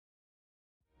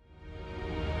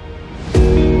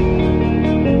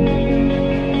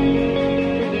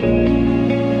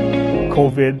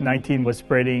COVID-19 was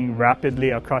spreading rapidly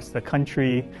across the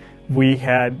country. We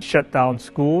had shut down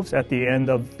schools at the end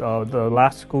of the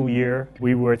last school year.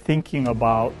 We were thinking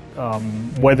about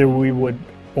whether we would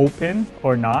open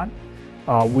or not.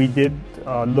 We did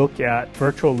look at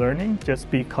virtual learning just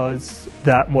because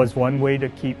that was one way to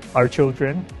keep our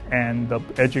children and the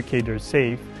educators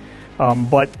safe.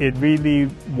 But it really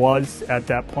was, at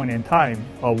that point in time,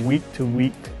 a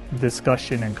week-to-week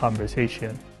discussion and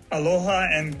conversation. Aloha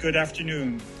and good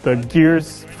afternoon. The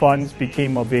GEERS funds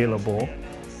became available,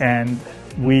 and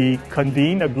we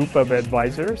convened a group of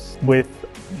advisors with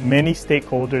many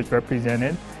stakeholders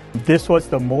represented. This was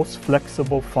the most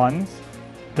flexible funds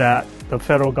that the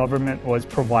federal government was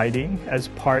providing as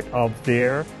part of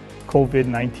their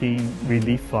COVID-19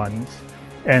 relief funds.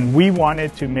 And we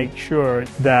wanted to make sure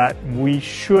that we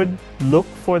should look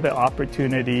for the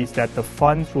opportunities that the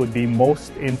funds would be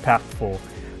most impactful.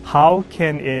 How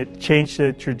can it change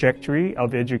the trajectory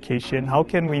of education? How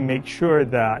can we make sure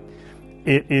that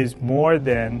it is more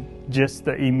than just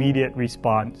the immediate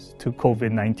response to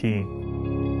COVID-19?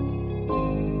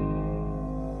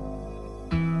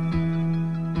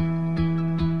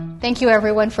 Thank you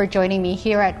everyone for joining me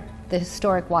here at the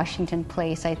historic Washington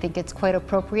Place. I think it's quite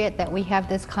appropriate that we have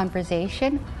this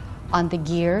conversation on the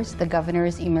GEERS, the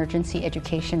Governor's Emergency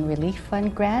Education Relief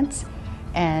Fund grants,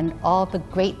 and all the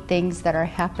great things that are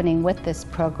happening with this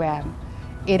program.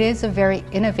 It is a very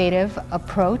innovative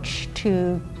approach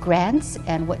to grants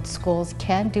and what schools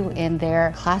can do in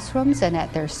their classrooms and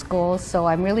at their schools. So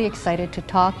I'm really excited to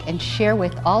talk and share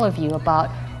with all of you about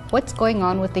what's going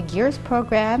on with the GEERS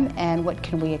program and what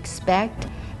can we expect.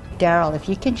 Daryl, if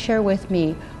you can share with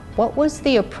me, what was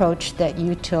the approach that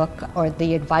you took or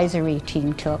the advisory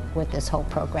team took with this whole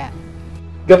program?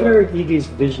 Governor Ige's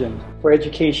vision for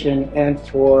education and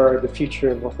for the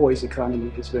future of Hawaii's economy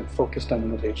has been focused on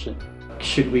innovation.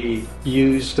 Should we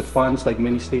use the funds like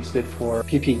many states did for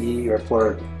PPE or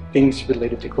for things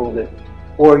related to COVID?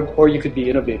 Or you could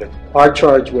be innovative. Our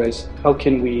charge was how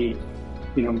can we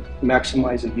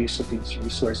maximize the use of these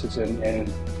resources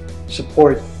and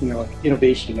support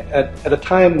innovation at a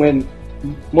time when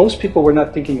most people were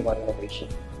not thinking about innovation.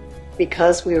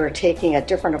 Because we were taking a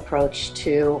different approach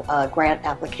to grant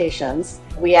applications,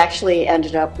 we actually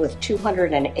ended up with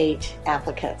 208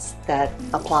 applicants that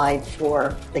applied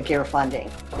for the GEER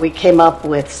funding. We came up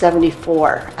with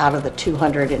 74 out of the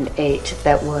 208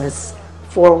 that was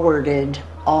forwarded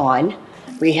on.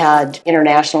 We had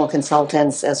international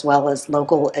consultants as well as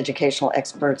local educational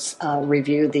experts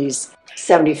review these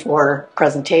 74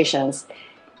 presentations,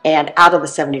 and out of the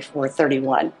 74,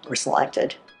 31 were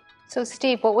selected. So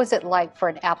Steve, what was it like for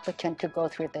an applicant to go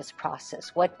through this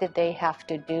process? What did they have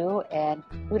to do and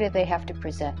who did they have to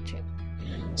present to?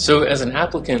 So as an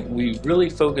applicant, we really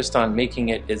focused on making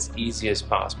it as easy as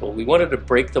possible. We wanted to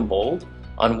break the mold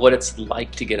on what it's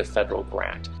like to get a federal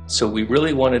grant. So we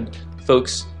really wanted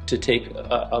folks to take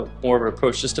a more of an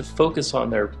approach just to focus on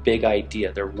their big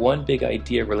idea, their one big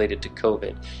idea related to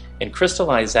COVID, and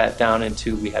crystallize that down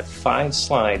into, we had 5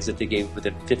 slides that they gave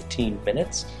within 15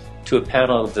 minutes to a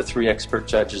panel of the 3 expert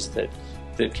judges that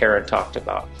Karen talked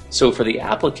about. So for the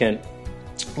applicant,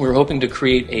 we're hoping to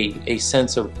create a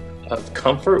sense of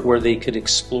comfort where they could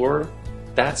explore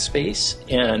that space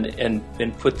and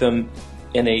put them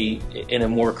in a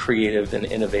more creative and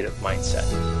innovative mindset.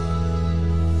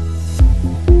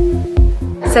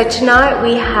 So tonight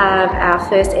we have our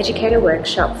first educator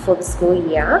workshop for the school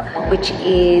year, which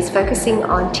is focusing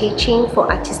on teaching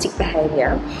for artistic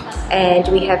behaviour. And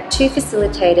we have 2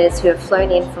 facilitators who have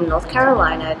flown in from North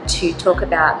Carolina to talk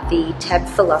about the TAB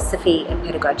philosophy and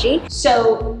pedagogy.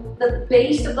 So the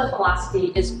base of the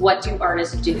philosophy is, what do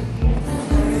artists do?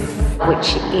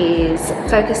 Which is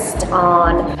focused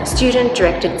on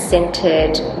student-directed,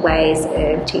 centred ways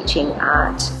of teaching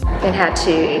art and how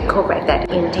to incorporate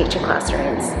that in teacher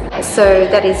classrooms. So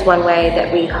that is one way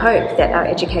that we hope that our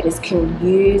educators can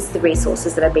use the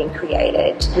resources that are being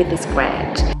created with this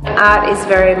grant. Art is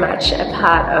very much a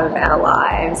part of our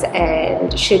lives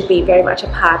and should be very much a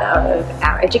part of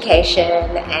our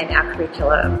education and our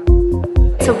curriculum.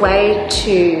 It's a way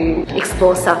to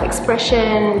explore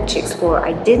self-expression, to explore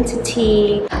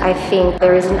identity. I think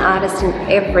there is an artist in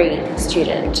every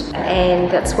student, and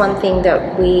that's one thing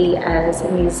that we as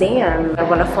a museum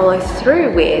want to follow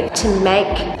through with, to make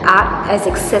art as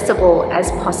accessible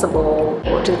as possible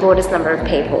to the broadest number of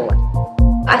people.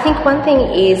 I think one thing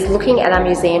is looking at our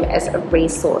museum as a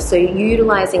resource, so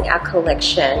utilising our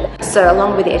collection. So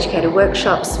along with the educator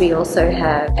workshops, we also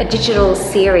have a digital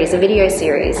series, a video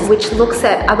series, which looks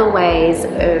at other ways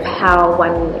of how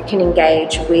one can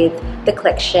engage with the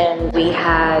collection. We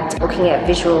had looking at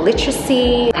visual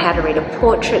literacy, how to read a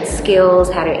portrait skills,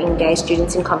 how to engage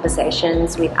students in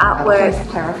conversations with artwork.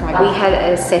 We had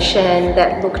a session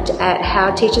that looked at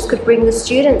how teachers could bring the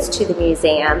students to the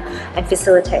museum and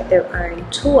facilitate their own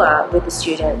tour with the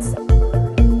students.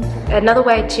 Another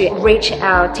way to reach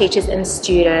our teachers and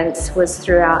students was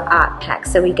through our art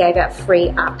packs. So we gave out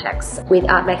free art packs with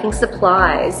art making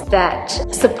supplies that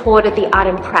supported the art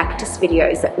and practice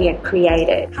videos that we had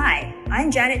created. Hi,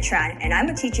 I'm Janet Tran and I'm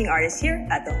a teaching artist here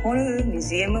at the Honolulu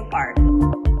Museum of Art.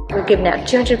 We've given out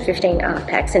 215 art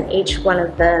packs, and each one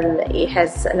of them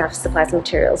has enough supplies and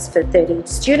materials for 30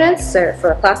 students, so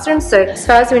for a classroom. So as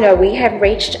far as we know, we have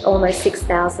reached almost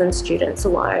 6,000 students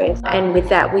alone. And with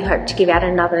that, we hope to give out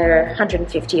another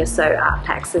 150 or so art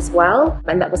packs as well.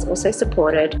 And that was also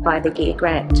supported by the GEER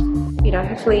grant. You know,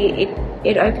 hopefully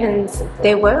it opens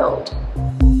their world.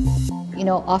 You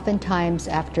know, oftentimes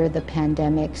after the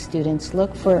pandemic, students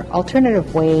look for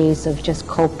alternative ways of just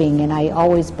coping, and I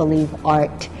always believe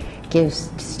art gives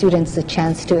students the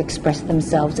chance to express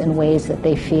themselves in ways that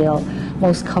they feel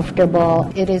most comfortable.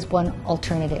 It is one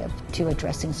alternative to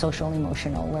addressing social and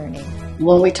emotional learning.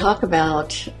 When we talk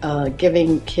about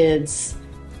giving kids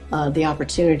the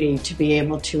opportunity to be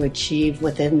able to achieve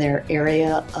within their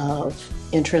area of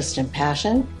interest and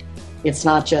passion, it's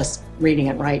not just reading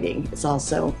and writing, it's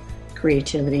also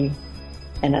creativity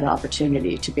and an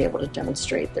opportunity to be able to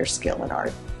demonstrate their skill in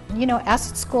art. You know,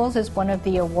 Asset Schools is one of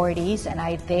the awardees,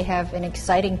 and they have an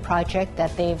exciting project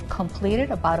that they've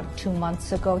completed about 2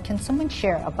 months ago. Can someone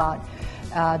share about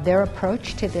their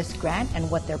approach to this grant and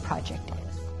what their project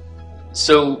is?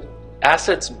 So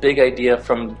Asset's big idea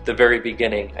from the very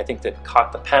beginning, I think that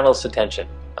caught the panel's attention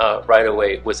right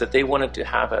away, was that they wanted to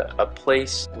have a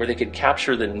place where they could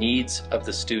capture the needs of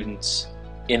the students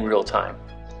in real time.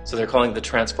 So they're calling the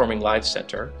Transforming Lives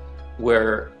Center,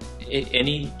 where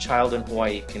any child in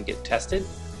Hawaii can get tested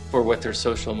for what their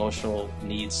social emotional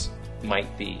needs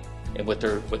might be and what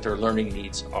their learning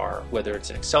needs are, whether it's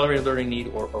an accelerated learning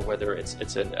need or whether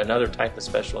it's another type of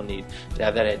special need, to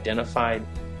have that identified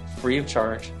free of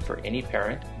charge for any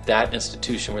parent. That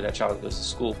institution where that child goes to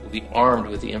school will be armed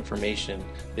with the information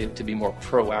to be more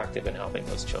proactive in helping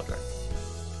those children.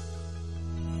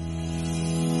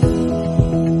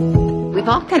 We've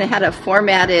all kind of had a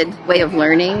formatted way of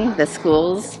learning, the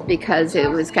schools, because it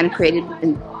was kind of created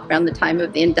around the time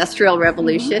of the Industrial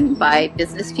Revolution by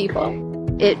business people.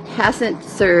 It hasn't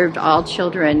served all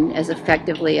children as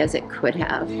effectively as it could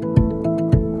have.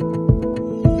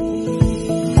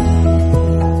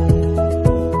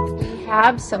 We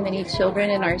have so many children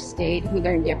in our state who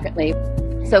learn differently.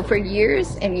 So for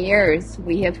years and years,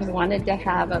 we have wanted to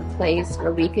have a place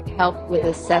where we could help with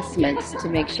assessments to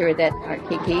make sure that our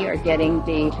keiki are getting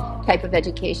the type of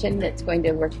education that's going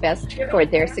to work best for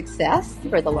their success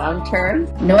for the long term.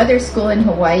 No other school in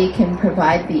Hawaii can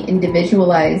provide the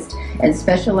individualized and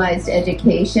specialized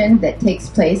education that takes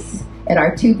place at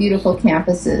our two beautiful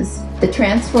campuses. The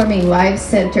Transforming Lives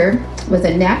Center was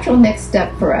a natural next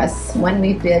step for us, one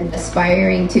we've been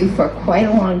aspiring to for quite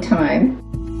a long time.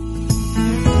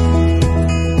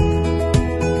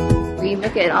 We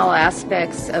look at all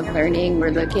aspects of learning.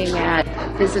 We're looking at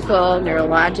physical,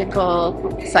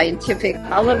 neurological, scientific,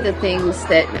 all of the things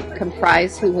that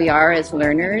comprise who we are as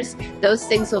learners. Those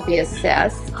things will be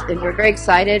assessed, and we're very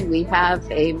excited. We have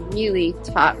a really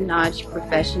top-notch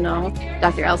professional,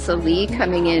 Dr. Elsa Lee,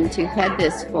 coming in to head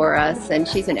this for us, and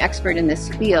she's an expert in this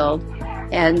field.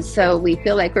 And so we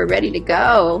feel like we're ready to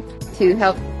go to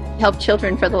help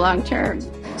children for the long term.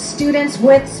 Students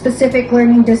with specific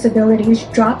learning disabilities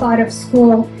drop out of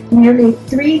school nearly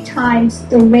 3 times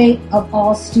the rate of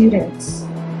all students.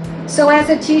 So as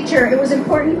a teacher, it was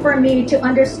important for me to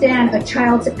understand a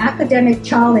child's academic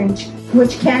challenge,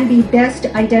 which can be best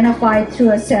identified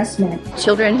through assessment.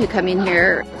 Children who come in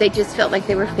here, they just felt like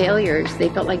they were failures. They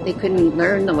felt like they couldn't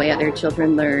learn the way other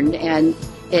children learned, and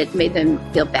it made them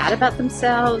feel bad about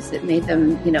themselves. It made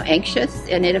them, anxious,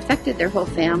 and it affected their whole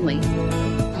family.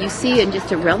 You see in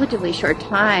just a relatively short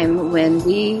time, when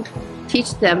we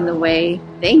teach them the way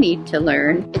they need to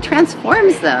learn, it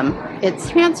transforms them. It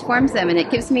transforms them, and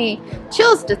it gives me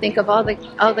chills to think of all the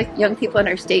young people in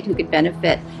our state who could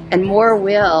benefit, and more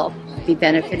will be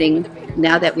benefiting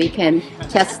now that we can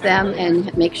test them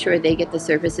and make sure they get the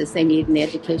services they need and the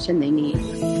education they need.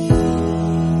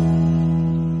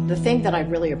 The thing that I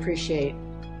really appreciate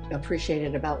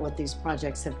appreciated about what these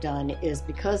projects have done is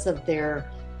because of their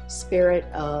spirit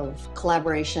of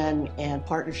collaboration and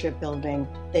partnership building,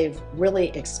 they've really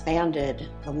expanded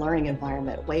the learning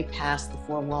environment way past the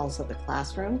four walls of the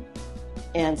classroom.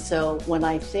 And so when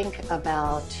I think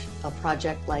about a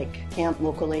project like Camp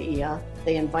Mokuleia,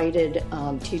 they invited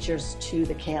teachers to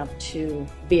the camp to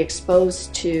be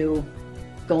exposed to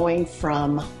going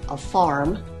from a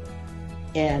farm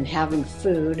and having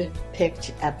food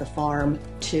picked at the farm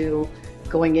to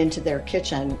going into their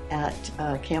kitchen at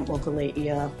Camp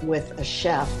Mokuleia with a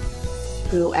chef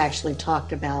who actually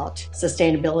talked about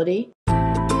sustainability.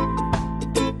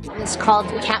 It's called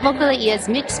Camp Mokuleia's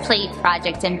Mixed Plate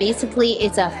Project, and basically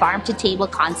it's a farm-to-table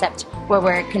concept where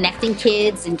we're connecting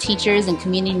kids and teachers and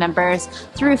community members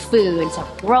through food, so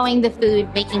growing the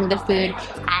food, making the food,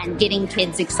 and getting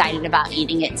kids excited about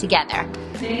eating it together.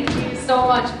 Thank you so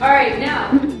much. All right,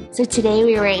 now. So today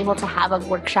we were able to have a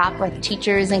workshop with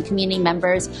teachers and community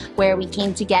members where we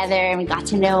came together and we got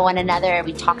to know one another.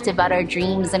 We talked about our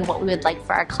dreams and what we would like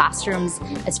for our classrooms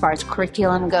as far as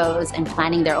curriculum goes, and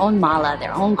planning their own mala,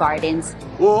 their own gardens.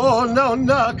 We went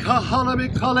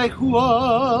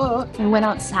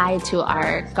outside to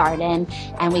our garden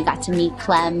and we got to meet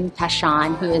Clem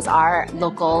Pashan, who is our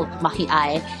local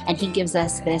mahi'ai, and he gives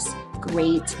us this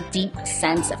great deep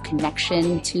sense of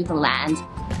connection to the land.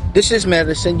 This is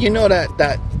medicine. You know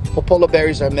that popola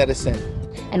berries are medicine.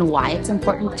 And why it's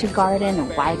important to garden, and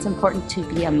why it's important to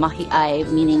be a mahi'ai,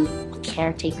 meaning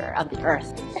caretaker of the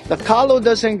earth. The kalo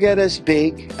doesn't get as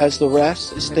big as the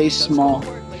rest. It stays small.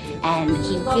 And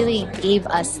he really gave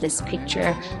us this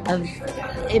picture of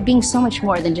it being so much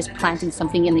more than just planting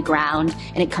something in the ground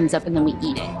and it comes up and then we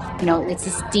eat it. You know, it's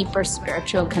this deeper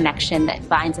spiritual connection that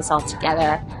binds us all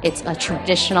together. It's a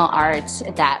traditional art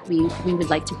that we would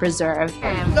like to preserve.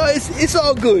 No, it's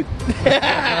all good.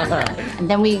 And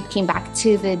then we came back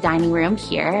to the dining room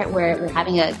here where we're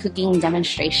having a cooking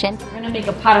demonstration. We're gonna make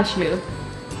a parashu.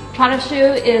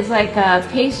 Parashu is like a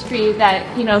pastry that,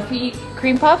 you know, if you eat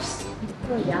cream puffs,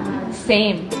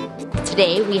 same.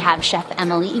 Today we have Chef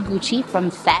Emily Iguchi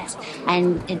from FET,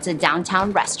 and it's a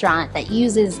downtown restaurant that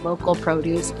uses local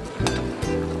produce.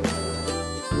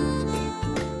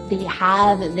 They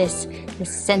have this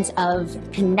sense of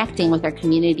connecting with our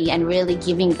community and really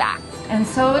giving back. I'm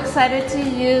so excited to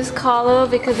use kalo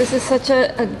because this is such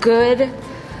a good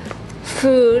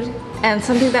food and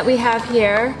something that we have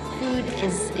here. Food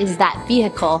is that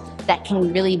vehicle that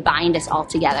can really bind us all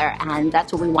together, and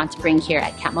that's what we want to bring here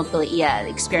at Camp Mokuleia,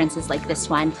 experiences like this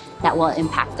one that will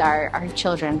impact our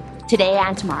children today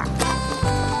and tomorrow.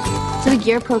 So the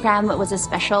GEER program was a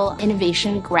special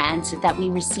innovation grant that we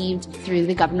received through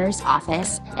the governor's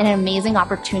office, an amazing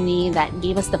opportunity that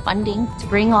gave us the funding to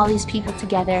bring all these people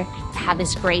together to have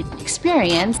this great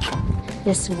experience.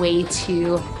 This way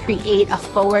to create a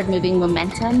forward-moving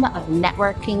momentum of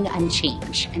networking and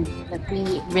change. And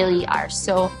we really are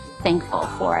so thankful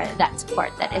for that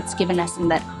support that it's given us and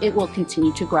that it will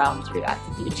continue to grow throughout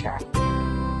the future.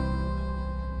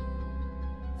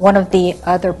 One of the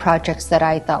other projects that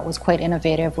I thought was quite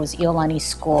innovative was Iolani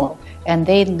School, and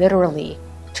they literally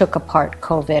took apart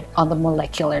COVID on the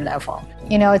molecular level.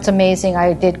 You know, it's amazing.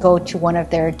 I did go to one of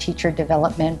their teacher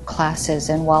development classes,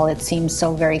 and while it seems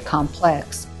so very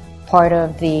complex, part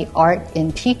of the art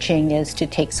in teaching is to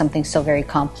take something so very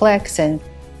complex and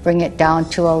bring it down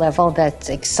to a level that's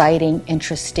exciting,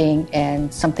 interesting,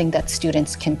 and something that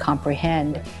students can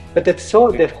comprehend. But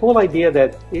that whole idea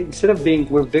that instead of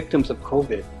we're victims of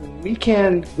COVID,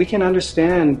 we can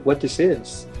understand what this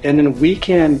is, and then we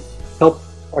can help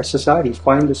our society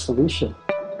find the solution.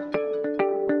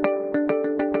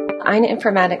 Ina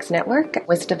Informatics Network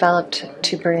was developed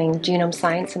to bring genome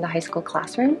science into high school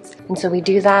classrooms. And so we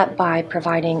do that by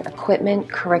providing equipment,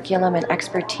 curriculum, and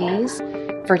expertise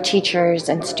for teachers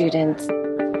and students.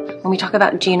 When we talk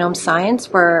about genome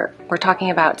science, we're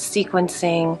talking about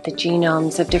sequencing the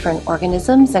genomes of different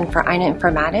organisms, and for Ina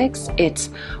Informatics, it's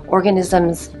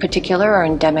organisms particular or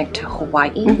endemic to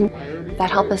Hawaii that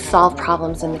help us solve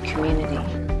problems in the community.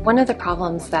 One of the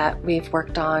problems that we've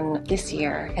worked on this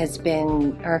year has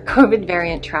been our COVID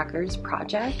variant trackers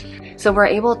project. So we're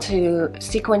able to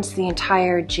sequence the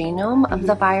entire genome of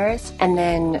the virus and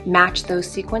then match those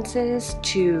sequences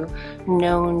to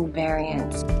known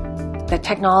variants. The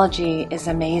technology is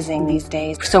amazing these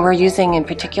days. So we're using in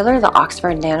particular the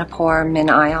Oxford Nanopore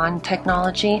MinION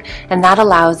technology, and that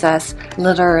allows us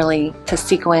literally to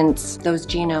sequence those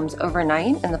genomes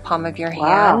overnight in the palm of your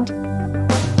hand.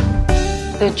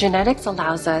 The genetics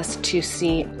allows us to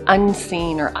see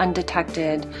unseen or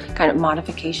undetected kind of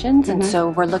modifications, and so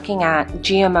we're looking at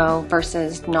GMO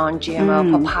versus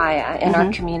non-GMO papaya in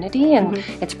our community and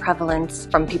its prevalence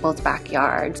from people's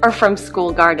backyards or from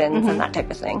school gardens and that type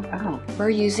of thing.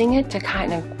 We're using it to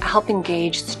kind of help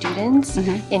engage students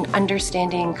in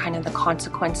understanding kind of the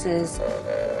consequences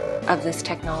of this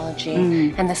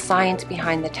technology and the science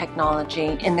behind the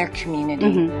technology in their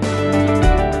community.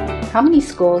 How many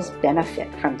schools benefit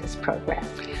from this program?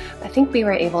 I think we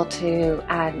were able to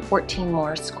add 14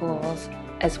 more schools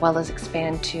as well as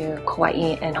expand to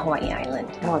Kauai and Hawaii Island.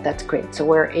 Oh, that's great. So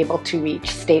we're able to reach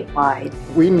statewide.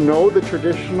 We know the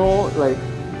traditional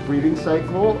breeding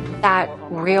cycle. That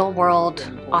real world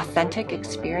authentic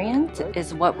experience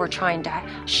is what we're trying to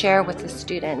share with the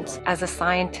students. As a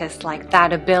scientist,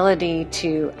 that ability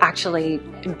to actually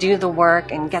do the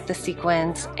work and get the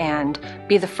sequence and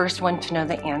be the first one to know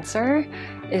the answer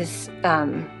is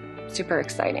super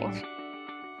exciting.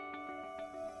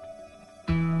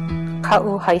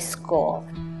 Ka'u High School.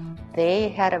 They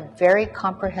had a very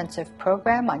comprehensive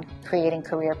program on creating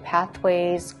career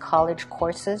pathways, college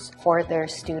courses for their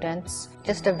students.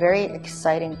 Just a very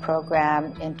exciting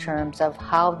program in terms of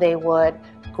how they would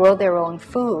grow their own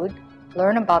food,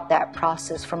 learn about that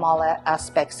process from all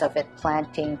aspects of it,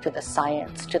 planting to the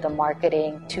science, to the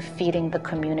marketing, to feeding the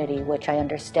community, which I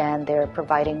understand they're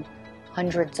providing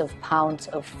hundreds of pounds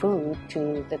of food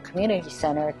to the community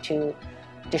center to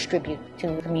distribute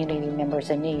to community members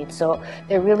in need. So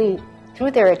they're really,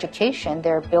 through their education,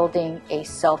 they're building a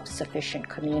self-sufficient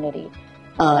community.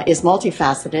 Is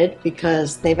multifaceted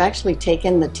because they've actually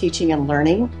taken the teaching and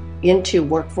learning into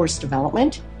workforce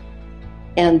development,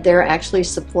 and they're actually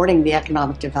supporting the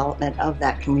economic development of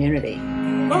that community.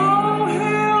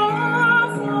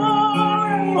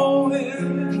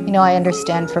 You know, I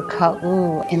understand for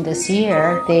Ka'u in this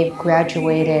year, they've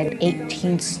graduated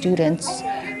 18 students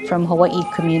from Hawaii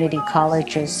Community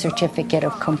College's Certificate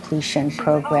of Completion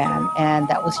program, and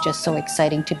that was just so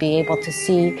exciting to be able to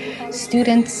see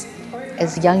students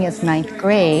as young as 9th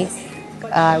grade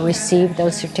receive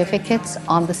those certificates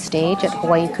on the stage at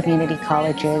Hawaii Community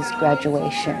College's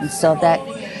graduation. So that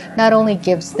not only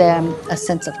gives them a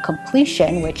sense of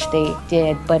completion, which they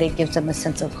did, but it gives them a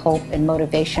sense of hope and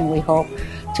motivation, we hope,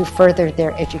 to further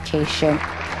their education.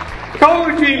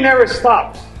 College dream never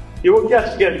stops. You will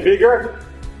just get bigger,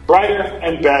 brighter,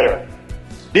 and better.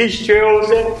 These trails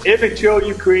and every trail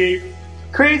you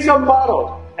creates a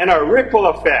model and a ripple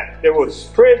effect that will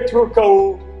spread through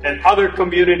Ka'u and other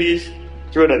communities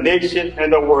through the nation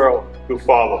and the world to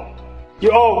follow.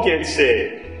 You all can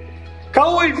say,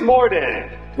 Ka'u is more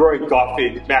than growing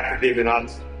coffee, macadamia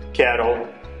nuts, cattle.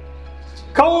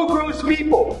 Ka'u grows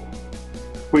people.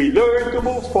 We learn to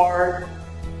move forward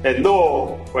and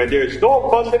know when there's no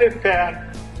positive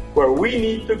path where we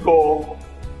need to go,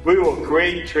 we will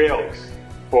create trails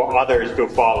for others to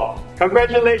follow.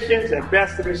 Congratulations and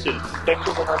best wishes. Thank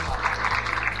you very much.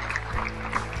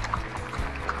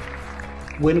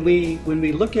 When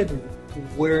we look at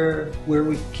where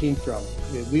we came from,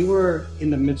 we were in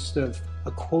the midst of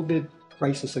a COVID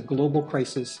crisis, a global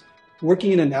crisis,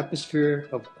 working in an atmosphere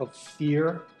of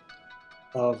fear,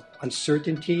 of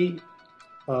uncertainty.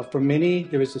 For many,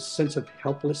 there is a sense of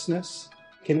helplessness.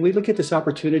 Can we look at this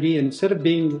opportunity, and instead of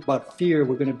being about fear,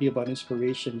 we're going to be about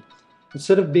inspiration.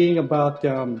 Instead of being about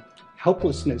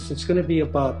helplessness, it's going to be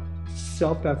about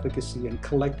self-efficacy and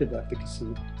collective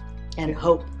efficacy. And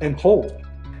hope. And hope.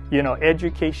 You know,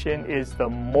 education is the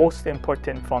most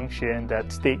important function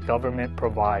that state government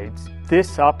provides.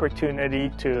 This opportunity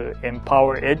to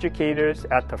empower educators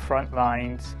at the front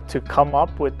lines to come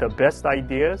up with the best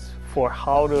ideas for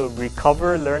how to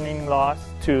recover learning loss,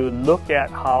 to look at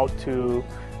how to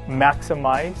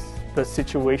maximize the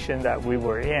situation that we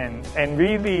were in, and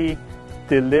really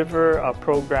deliver a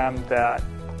program that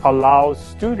allows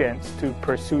students to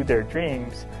pursue their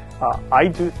dreams, I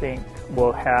do think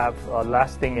will have a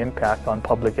lasting impact on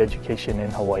public education in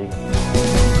Hawaii.